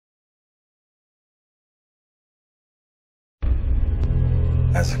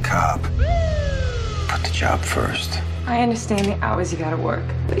As a cop, put the job first. I understand the hours you gotta work,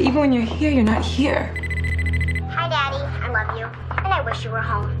 but even when you're here, you're not here. Hi, Daddy. I love you, and I wish you were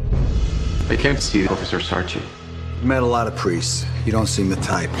home. I came to see Officer Sarchie. You met a lot of priests. You don't seem the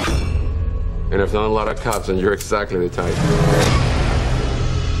type. And I've known a lot of cops, and you're exactly the type.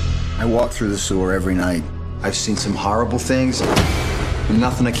 I walk through the sewer every night. I've seen some horrible things, but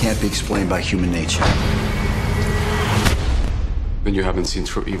nothing that can't be explained by human nature. Then you haven't seen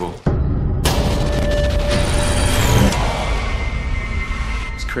true evil.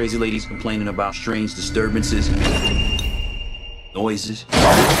 These crazy ladies complaining about strange disturbances, noises.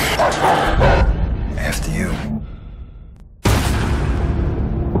 After you.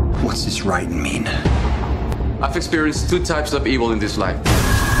 What's this writing mean? I've experienced two types of evil in this life.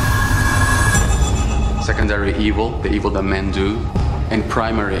 Secondary evil, the evil that men do, and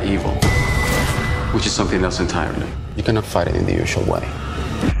primary evil, which is something else entirely. You cannot fight it in the usual way.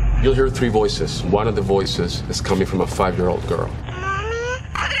 You'll hear three voices. One of the voices is coming from a 5-year-old girl.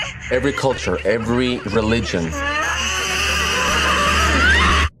 Every culture, every religion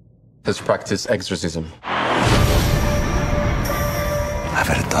has practiced exorcism. I've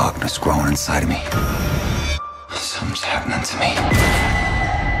had a darkness growing inside of me. Something's happening to me.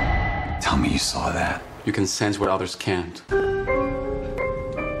 Tell me you saw that. You can sense what others can't.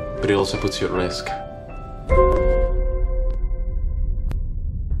 But it also puts you at risk.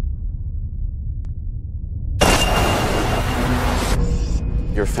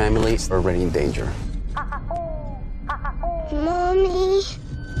 Your family is already in danger. Mommy.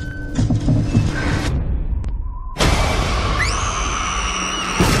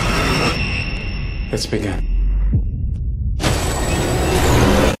 Let's begin.